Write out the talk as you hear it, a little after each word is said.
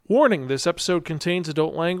Warning, this episode contains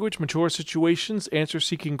adult language, mature situations,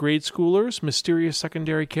 answer-seeking grade schoolers, mysterious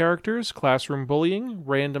secondary characters, classroom bullying,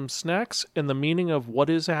 random snacks, and the meaning of what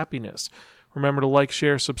is happiness. Remember to like,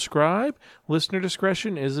 share, subscribe. Listener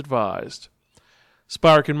discretion is advised.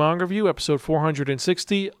 Spark and Manga Review, episode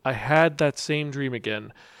 460, I Had That Same Dream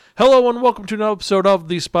Again. Hello and welcome to another episode of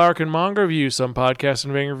the Spark and Manga Review, some podcasts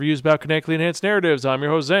and reviews about connectly enhanced narratives. I'm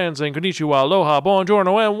your host, Zan, saying konnichiwa, aloha,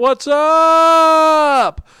 buongiorno, and what's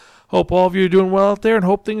up? Hope all of you are doing well out there and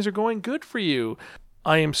hope things are going good for you.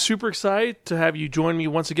 I am super excited to have you join me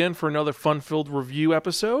once again for another fun-filled review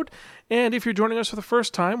episode. And if you're joining us for the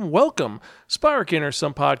first time, welcome. Spark or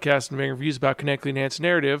some podcasts and reviews about connectly enhanced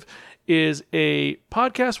narrative is a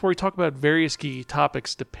podcast where we talk about various geeky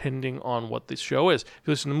topics depending on what the show is. If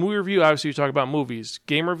you listen to movie review, obviously we talk about movies.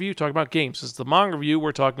 Game review, talk about games. This is the manga review,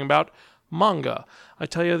 we're talking about manga. I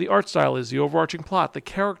tell you the art style is, the overarching plot, the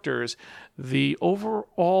characters, the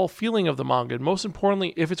overall feeling of the manga, and most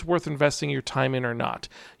importantly, if it's worth investing your time in or not.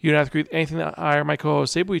 You don't have to agree with anything that I or my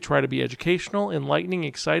co-host say, but we try to be educational, enlightening,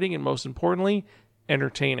 exciting, and most importantly,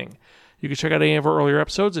 entertaining. You can check out any of our earlier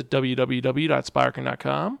episodes at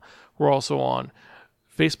www.spiraken.com. We're also on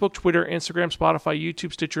Facebook, Twitter, Instagram, Spotify,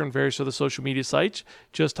 YouTube, Stitcher, and various other social media sites.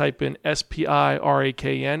 Just type in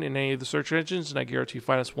SPIRAKN in any of the search engines, and I guarantee you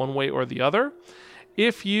find us one way or the other.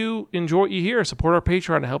 If you enjoy what you hear, support our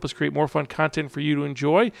Patreon to help us create more fun content for you to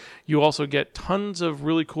enjoy. You also get tons of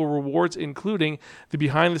really cool rewards, including the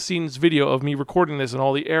behind-the-scenes video of me recording this and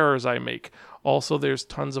all the errors I make. Also, there's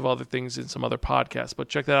tons of other things in some other podcasts, but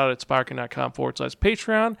check that out at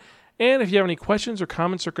sparkin.com/Patreon. And if you have any questions or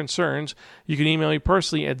comments or concerns, you can email me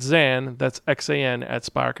personally at Zan, that's X-A-N,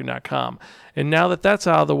 @sparkin.com. And now that that's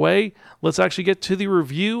out of the way, let's actually get to the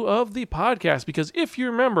review of the podcast. Because if you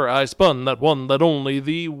remember, I spun that one, that only,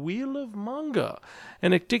 the Wheel of Manga.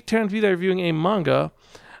 And at Dick Tarrant Review, they're reviewing a manga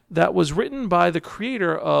that was written by the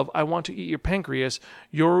creator of I Want to Eat Your Pancreas,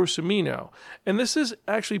 Yoru Sumino. And this is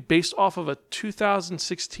actually based off of a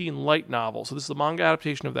 2016 light novel. So this is the manga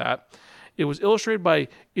adaptation of that. It was illustrated by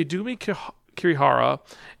Idumi Kirihara,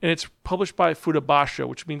 and it's published by Futabasha,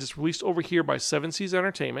 which means it's released over here by Seven Seas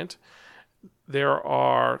Entertainment. There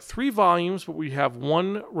are 3 volumes, but we have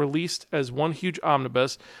one released as one huge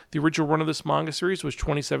omnibus. The original run of this manga series was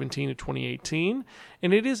 2017 to 2018,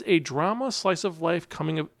 and it is a drama slice-of-life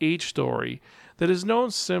coming-of-age story that is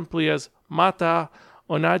known simply as Mata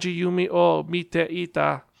Onaji Yumi o Mite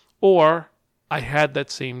Ita, or I Had That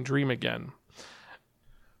Same Dream Again.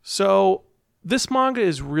 So this manga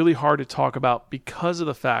is really hard to talk about because of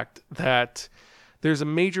the fact that there's a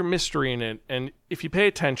major mystery in it. And if you pay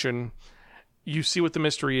attention, you see what the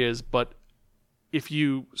mystery is. But if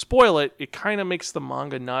you spoil it, it kind of makes the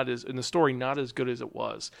manga and the story not as good as it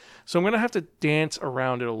was. So I'm going to have to dance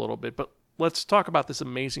around it a little bit. But let's talk about this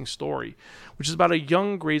amazing story, which is about a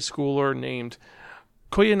young grade schooler named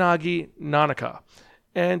Koyanagi Nanaka.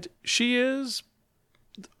 And she is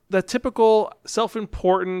that typical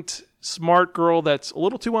self-important, smart girl that's a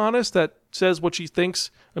little too honest, that says what she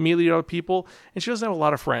thinks immediately to other people, and she doesn't have a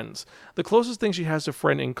lot of friends. The closest thing she has to a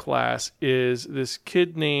friend in class is this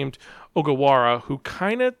kid named Ogawara, who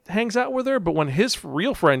kind of hangs out with her, but when his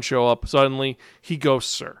real friends show up, suddenly he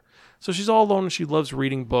ghosts her. So she's all alone and she loves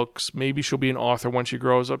reading books. Maybe she'll be an author when she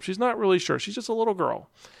grows up. She's not really sure. She's just a little girl.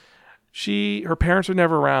 Her parents are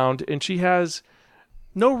never around, and she has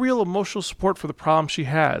no real emotional support for the problem she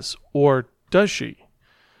has, or does she?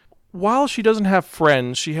 While she doesn't have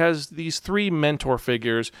friends, she has these 3 mentor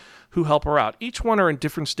figures who help her out. Each one are in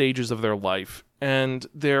different stages of their life, and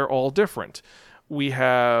they're all different. We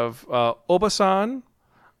have Oba-san,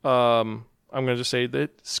 I'm going to just say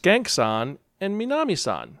that, Skank-san, and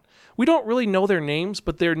Minami-san. We don't really know their names,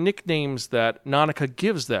 but they're nicknames that Nanaka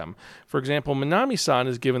gives them. For example, Minami-san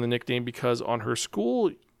is given the nickname because on her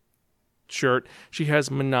school shirt, she has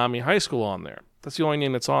Minami High School on there. That's the only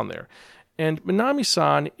name that's on there. And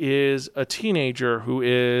Minami-san is a teenager who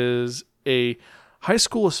is a high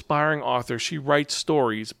school aspiring author. She writes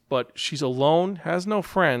stories, but she's alone, has no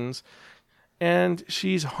friends, and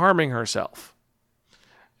she's harming herself.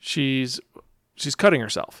 She's cutting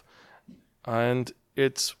herself. And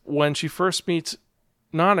it's when she first meets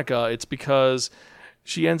Nanaka, it's because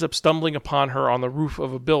she ends up stumbling upon her on the roof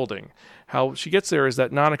of a building. How she gets there is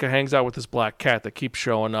that Nanaka hangs out with this black cat that keeps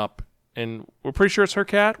showing up. And we're pretty sure it's her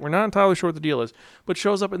cat. We're not entirely sure what the deal is. But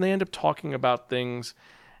shows up and they end up talking about things,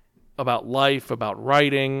 about life, about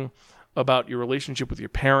writing, about your relationship with your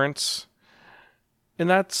parents. And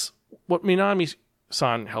that's what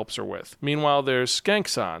Minami-san helps her with. Meanwhile, there's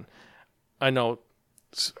Skank-san. I know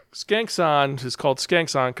Skank-san is called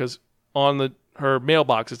Skank-san because on her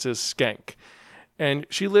mailbox it says Skank. And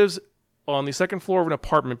she lives on the second floor of an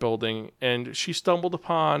apartment building, and she stumbled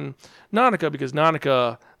upon Nanaka because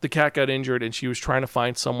Nanaka, the cat, got injured, and she was trying to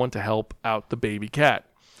find someone to help out the baby cat.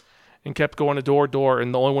 And kept going to door to door,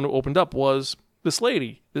 and the only one who opened up was this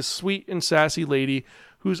lady, this sweet and sassy lady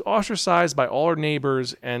who's ostracized by all her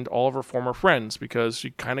neighbors and all of her former friends because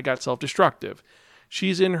she kind of got self-destructive.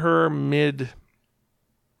 She's in her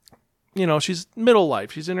she's middle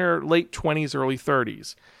life. She's in her late 20s, early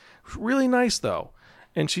 30s. Really nice, though.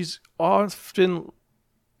 And she's often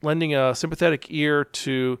lending a sympathetic ear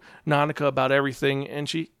to Nanaka about everything, and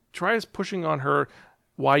she tries pushing on her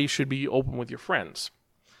why you should be open with your friends.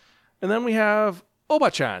 And then we have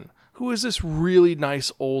Oba-chan, who is this really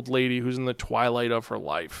nice old lady who's in the twilight of her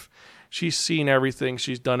life. She's seen everything,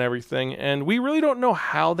 she's done everything, and we really don't know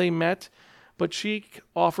how they met, but she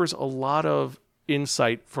offers a lot of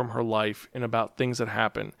insight from her life and about things that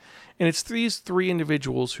happen. And it's these three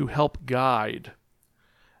individuals who help guide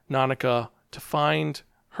Nanaka to find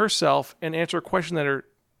herself and answer a question that her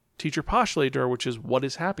teacher postulated to her, which is, what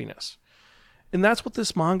is happiness? And that's what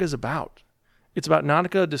this manga is about. It's about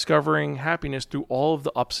Nanaka discovering happiness through all of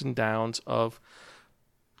the ups and downs of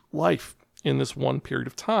life in this one period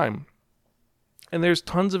of time. And there's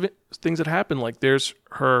tons of things that happen. Like there's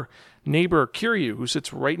her neighbor, Kiryu, who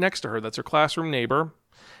sits right next to her. That's her classroom neighbor.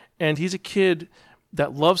 And he's a kid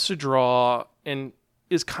that loves to draw and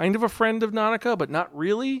is kind of a friend of Nanaka, but not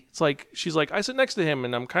really. It's like, she's like, I sit next to him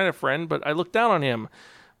and I'm kind of friend, but I look down on him.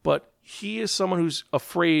 But he is someone who's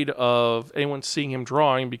afraid of anyone seeing him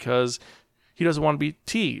drawing because he doesn't want to be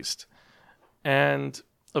teased. And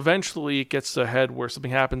eventually it gets to a head where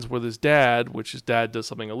something happens with his dad, which his dad does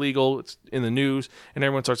something illegal. It's in the news, and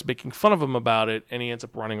everyone starts making fun of him about it, and he ends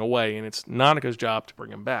up running away. And it's Nanaka's job to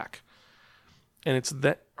bring him back. And it's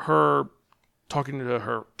that her talking to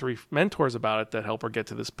her three mentors about it that help her get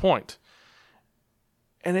to this point.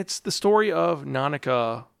 And it's the story of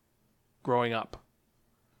Nanaka growing up.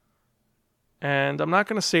 And I'm not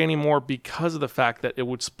going to say any more because of the fact that it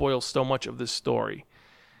would spoil so much of this story.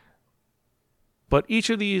 But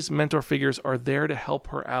each of these mentor figures are there to help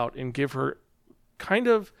her out and give her kind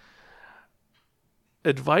of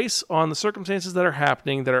advice on the circumstances that are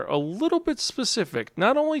happening that are a little bit specific,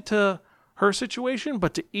 not only to her situation,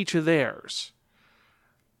 but to each of theirs.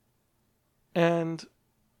 And,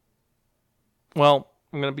 well,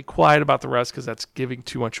 I'm going to be quiet about the rest because that's giving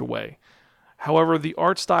too much away. However, the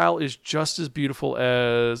art style is just as beautiful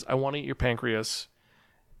as I Want to Eat Your Pancreas,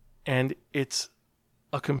 and it's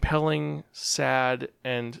a compelling, sad,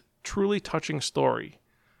 and truly touching story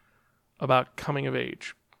about coming of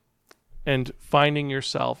age and finding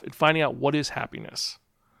yourself and finding out what is happiness.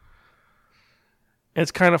 And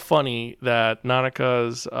it's kind of funny that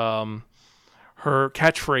Nanaka's her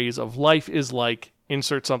catchphrase of life is like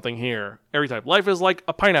insert something here. Every time. Life is like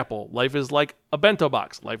a pineapple. Life is like a bento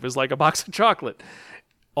box. Life is like a box of chocolate.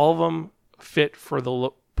 All of them fit for the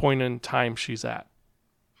point in time she's at.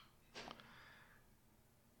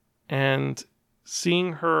 And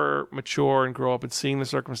seeing her mature and grow up and seeing the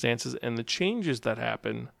circumstances and the changes that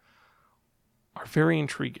happen are very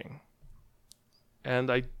intriguing. And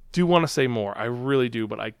I do want to say more. I really do,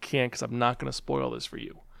 but I can't because I'm not going to spoil this for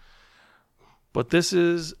you. But this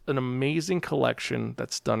is an amazing collection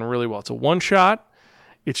that's done really well. It's a one-shot.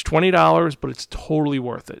 It's $20, but it's totally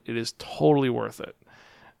worth it. It is totally worth it.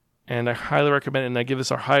 And I highly recommend it, and I give this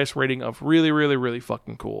our highest rating of really, really, really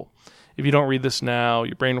fucking cool. If you don't read this now,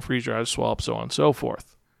 your brain will freeze, your eyes swell up, so on and so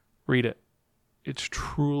forth. Read it. It's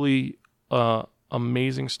truly an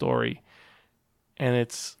amazing story. And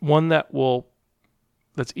it's one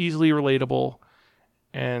that's easily relatable.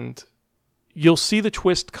 And you'll see the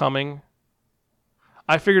twist coming.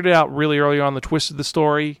 I figured it out really early on, the twist of the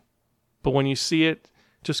story. But when you see it,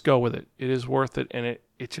 just go with it. It is worth it. And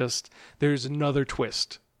it just, there's another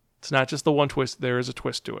twist. It's not just the one twist. There is a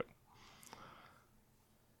twist to it.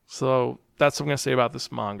 So that's what I'm going to say about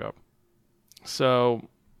this manga. So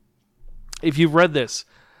if you've read this,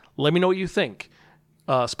 let me know what you think.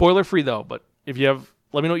 Spoiler free though, but if you have,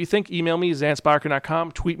 let me know what you think. Email me,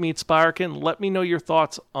 zanspirekin.com. Tweet me at Spirekin. Let me know your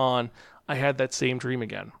thoughts on I Had That Same Dream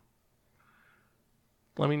Again.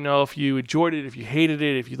 Let me know if you enjoyed it, if you hated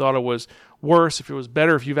it, if you thought it was worse, if it was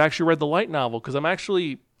better, if you've actually read the light novel, because I'm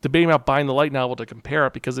actually debating about buying the light novel to compare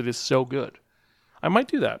it because it is so good. I might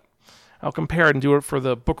do that. I'll compare it and do it for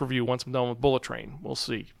the book review once I'm done with Bullet Train. We'll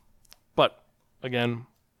see. But, again,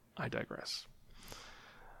 I digress.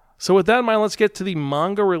 So with that in mind, let's get to the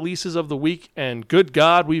manga releases of the week. And good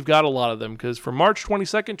God, we've got a lot of them. Because for March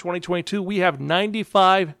 22nd, 2022, we have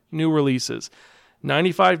 95 new releases.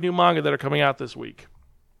 95 new manga that are coming out this week.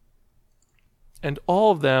 and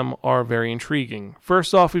all of them are very intriguing.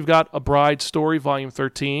 First off, we've got A Bride's Story, Volume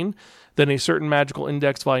 13, then A Certain Magical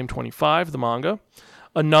Index, Volume 25, the manga.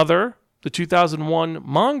 Another, the 2001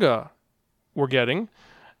 manga we're getting,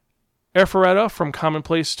 Ephrata, From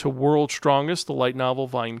Commonplace to World's Strongest, the light novel,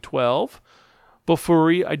 Volume 12.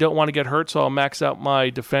 Bofuri, I Don't Want to Get Hurt, so I'll max out my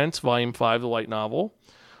defense, Volume 5, the light novel.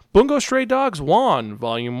 Bungo Stray Dogs, Juan,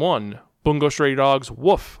 Volume 1. Bungo Stray Dogs,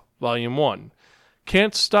 Woof, Volume 1.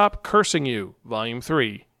 Can't Stop Cursing You, Volume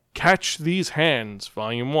 3. Catch These Hands,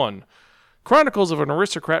 Volume 1. Chronicles of an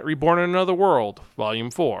Aristocrat Reborn in Another World,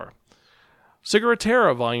 Volume 4.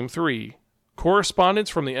 Cigarettera, Volume 3. Correspondence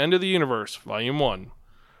from the End of the Universe, Volume 1.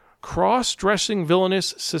 Cross-Dressing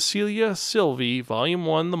Villainess Cecilia Silvi, Volume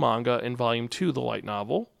 1, the manga, and Volume 2, the light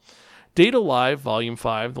novel. Date Alive, Volume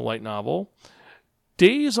 5, the light novel.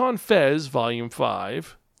 Days on Fez, Volume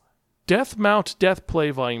 5. Death Mount Death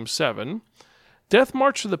Play, Volume 7. Death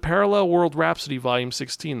March to the Parallel World Rhapsody, Volume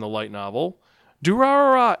 16, the light novel.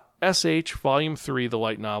 Durarara SH, Volume 3, the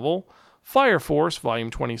light novel. Fire Force,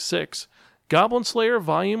 Volume 26. Goblin Slayer,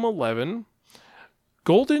 Volume 11.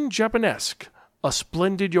 Golden Japanesque, A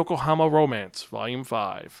Splendid Yokohama Romance, Volume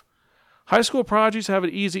 5. High School Prodigies Have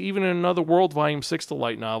It Easy Even in Another World, Volume 6, the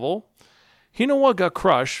light novel. Hinawa ga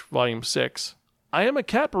Crush, Volume 6. I Am a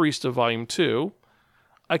Cat Barista, Volume 2.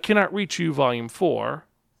 I Cannot Reach You, Volume 4.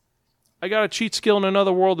 I Got a Cheat Skill in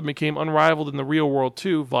Another World and Became Unrivaled in the Real World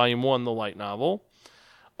 2, Volume 1, the light novel.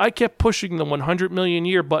 I Kept Pushing the 100 Million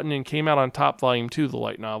Year button and Came Out on Top, Volume 2, the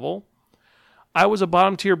light novel. I Was a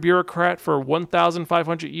Bottom-Tier Bureaucrat for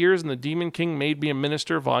 1,500 years and the Demon King Made Me a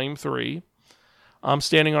Minister, Volume 3. I'm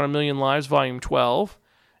Standing on a Million Lives, Volume 12.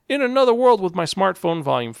 In Another World with My Smartphone,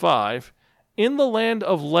 Volume 5. In the Land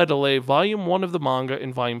of Ledele, Volume 1 of the manga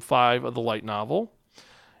and Volume 5 of the light novel.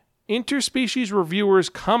 Interspecies Reviewers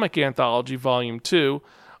Comic Anthology, Volume 2.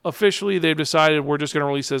 Officially, they've decided we're just going to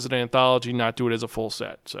release it as an anthology, not do it as a full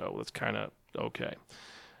set. So that's kind of okay.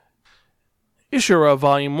 Ishura,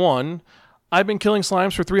 Volume 1. I've Been Killing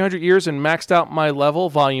Slimes for 300 years and maxed out my level,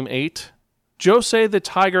 Volume 8. Josei the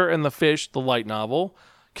Tiger and the Fish, the light novel.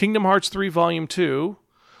 Kingdom Hearts 3, Volume 2.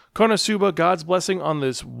 Konosuba, God's Blessing on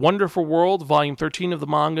This Wonderful World, Volume 13 of the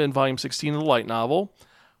manga and Volume 16 of the light novel.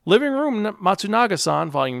 Living Room Matsunaga-san,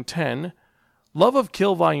 Volume 10. Love of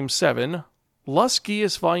Kill, Volume 7.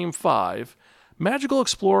 Luscious, Volume 5. Magical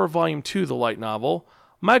Explorer, Volume 2, the light novel.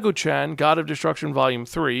 Magu-chan, God of Destruction, Volume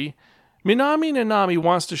 3. Minami Nanami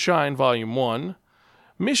Wants to Shine, Volume 1.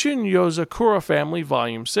 Mission Yozakura Family,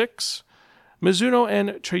 Volume 6. Mizuno and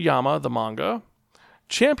Chiyama, the manga.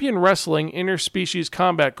 Champion Wrestling Interspecies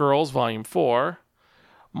Combat Girls, Volume 4.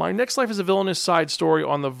 My Next Life is a Villainous Side Story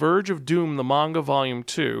on the Verge of Doom, the manga, Volume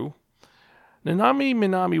 2. Nanami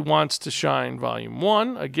Minami Wants to Shine, Volume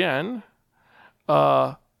 1, again.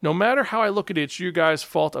 No Matter How I Look at It, It's You Guys'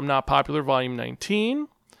 Fault I'm Not Popular, Volume 19.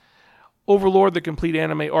 Overlord, the Complete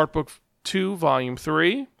Anime Art Book 2, Volume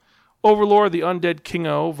 3. Overlord, the Undead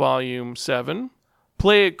King-O, Volume 7.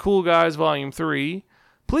 Play It Cool Guys, Volume 3.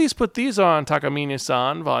 Please Put These On,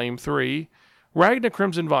 Takamine-san, Volume 3. Ragna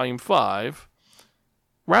Crimson, Volume 5.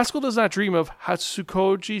 Rascal Does Not Dream of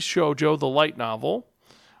Hatsukoji Shoujo, the light novel.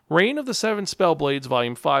 Reign of the Seven Spellblades,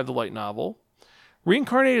 Volume 5, the light novel.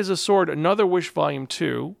 Reincarnated as a Sword, Another Wish, Volume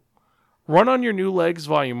 2. Run on Your New Legs,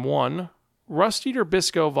 Volume 1. Rust Eater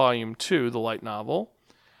Bisco, Volume 2, the light novel.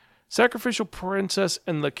 Sacrificial Princess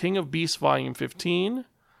and the King of Beasts, Volume 15.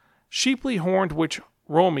 Sheeply Horned Witch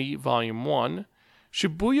Romy, Volume 1.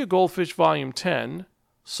 Shibuya Goldfish, Volume 10.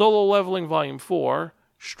 Solo Leveling, Volume 4.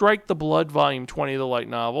 Strike the Blood, Volume 20, the light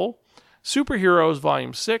novel. Superheroes,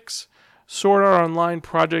 Volume 6. Sword Art Online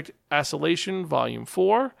Project Acylation, Volume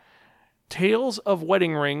 4. Tales of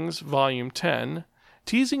Wedding Rings, Volume 10.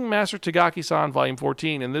 Teasing Master Tagaki-san, Volume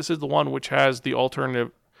 14, and this is the one which has the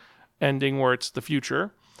alternative ending where it's the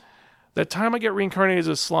future. That Time I Get Reincarnated as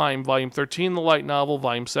a Slime, Volume 13, the light novel,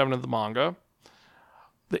 Volume 7 of the manga.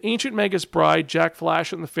 The Ancient Magus Bride, Jack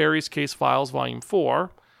Flash and the Fairies Case Files, Volume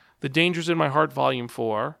 4. The Dangers in My Heart, Volume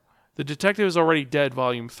 4. The Detective Is Already Dead,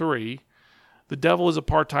 Volume 3. The Devil is a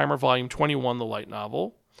Part-Timer, Volume 21, the light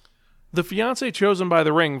novel. The Fiancé Chosen by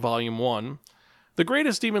the Ring, Volume 1. The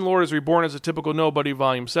Greatest Demon Lord is Reborn as a Typical Nobody,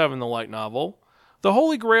 Volume 7, the light novel. The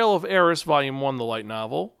Holy Grail of Eris, Volume 1, the light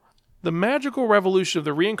novel. The Magical Revolution of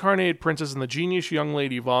the Reincarnated Princess and the Genius Young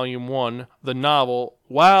Lady, Volume 1, the novel.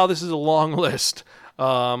 Wow, this is a long list.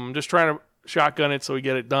 Just trying to shotgun it so we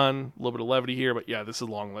get it done. A little bit of levity here, but yeah, this is a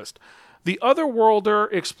long list. The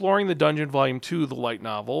Otherworlder Exploring the Dungeon, Volume 2, the light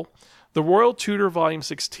novel. The Royal Tutor, Volume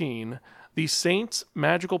 16. The Saints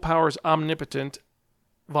Magical Powers Omnipotent,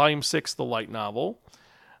 Volume 6, the light novel.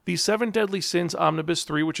 The Seven Deadly Sins Omnibus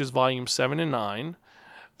 3, which is Volume 7 and 9.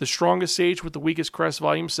 The Strongest Sage with the Weakest Crest,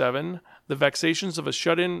 Volume 7. The Vexations of a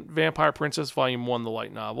Shut-In Vampire Princess, Volume 1, the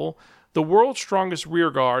light novel. The World's Strongest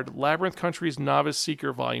Rearguard, Labyrinth Country's Novice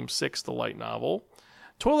Seeker, Volume 6, the light novel.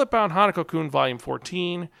 Toilet-Bound Hanako-kun, Volume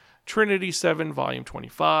 14. Trinity 7, Volume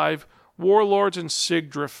 25. Warlords and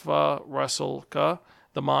Sigdrifa Rusalka,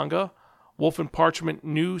 the manga. Wolf and Parchment,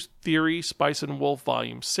 New Theory, Spice and Wolf,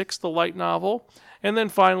 Volume 6, the light novel. And then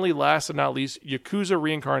finally, last and not least, Yakuza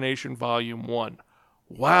Reincarnation, Volume 1.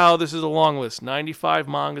 Wow, this is a long list. 95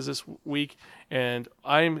 mangas this week, and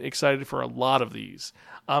I'm excited for a lot of these.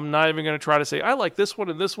 I'm not even going to try to say, I like this one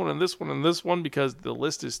and this one and this one and this one, because the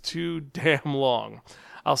list is too damn long.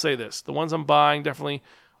 I'll say this. The ones I'm buying definitely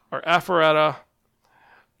are Aphoreta,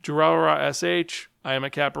 Jurara SH, I Am a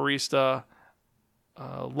Caparista,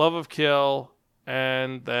 Love of Kill,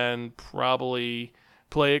 and then probably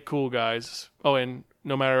Play It Cool, Guys. Oh, and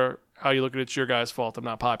no matter how you look at it, it's your guys' fault I'm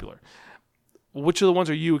not popular. Which of the ones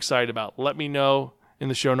are you excited about? Let me know in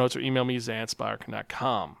the show notes or email me,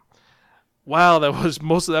 zanspire.com. Wow, that was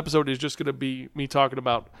most of the episode is just going to be me talking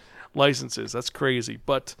about licenses. That's crazy.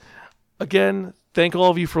 But again, thank all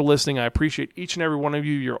of you for listening. I appreciate each and every one of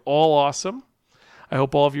you. You're all awesome. I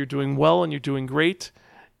hope all of you are doing well and you're doing great.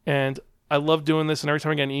 And I love doing this, and every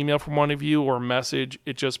time I get an email from one of you or a message,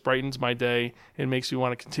 it just brightens my day and makes me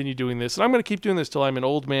want to continue doing this. And I'm going to keep doing this till I'm an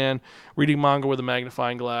old man reading manga with a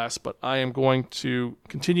magnifying glass, but I am going to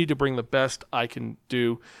continue to bring the best I can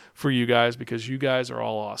do for you guys, because you guys are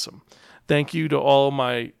all awesome. Thank you to all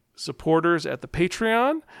my supporters at the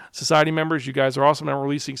Patreon. Society members, you guys are awesome. I'm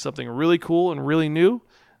releasing something really cool and really new.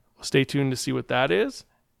 Stay tuned to see what that is.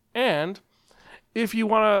 And if you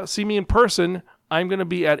want to see me in person, I'm going to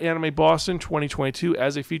be at Anime Boston 2022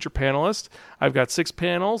 as a feature panelist. I've got 6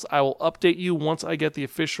 panels. I will update you once I get the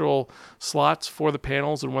official slots for the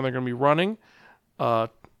panels and when they're going to be running.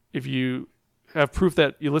 If you have proof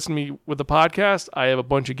that you listen to me with the podcast, I have a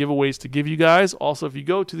bunch of giveaways to give you guys. Also, if you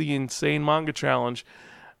go to the Insane Manga Challenge,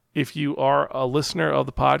 if you are a listener of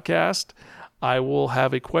the podcast, I will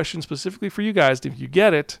have a question specifically for you guys. If you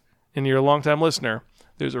get it and you're a longtime listener,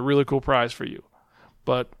 there's a really cool prize for you.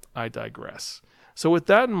 But I digress. So with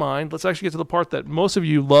that in mind, let's actually get to the part that most of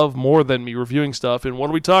you love more than me reviewing stuff. And what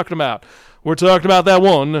are we talking about? We're talking about that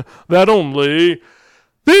one, that only,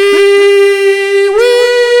 the Wheel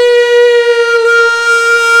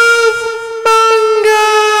of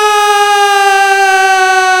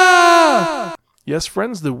Manga! Yes,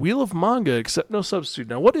 friends, the Wheel of Manga, except no substitute.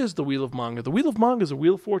 Now, what is the Wheel of Manga? The Wheel of Manga is a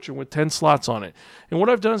Wheel of Fortune with 10 slots on it. And what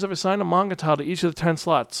I've done is I've assigned a manga tile to each of the 10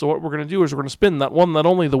 slots. So what we're going to do is we're going to spin that one, that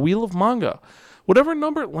only, the Wheel of Manga. Whatever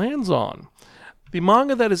number it lands on. The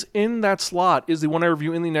manga that is in that slot is the one I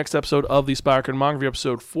review in the next episode of the Spiraken Manga Review,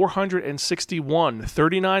 episode 461,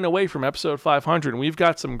 39 away from episode 500. And we've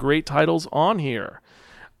got some great titles on here.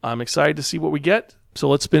 I'm excited to see what we get. So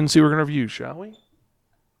let's spin and see what we're going to review, shall we?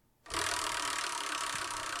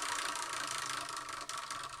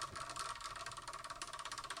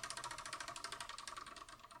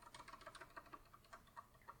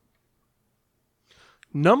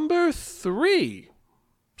 Number 3.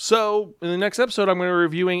 So, in the next episode, I'm going to be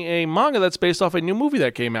reviewing a manga that's based off a new movie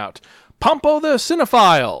that came out. Pompo the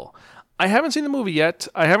Cinephile. I haven't seen the movie yet.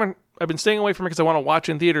 I've been staying away from it because I want to watch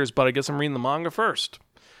in theaters, but I guess I'm reading the manga first.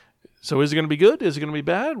 So is it going to be good? Is it going to be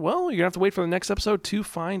bad? Well, you're going to have to wait for the next episode to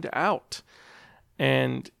find out.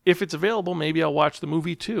 And if it's available, maybe I'll watch the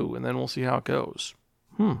movie too, and then we'll see how it goes.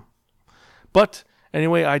 But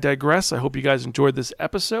anyway, I digress. I hope you guys enjoyed this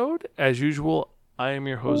episode. As usual, I am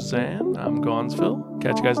your host, Zan. I'm Gonzville.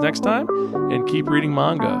 Catch you guys next time, and keep reading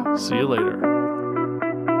manga. See you later.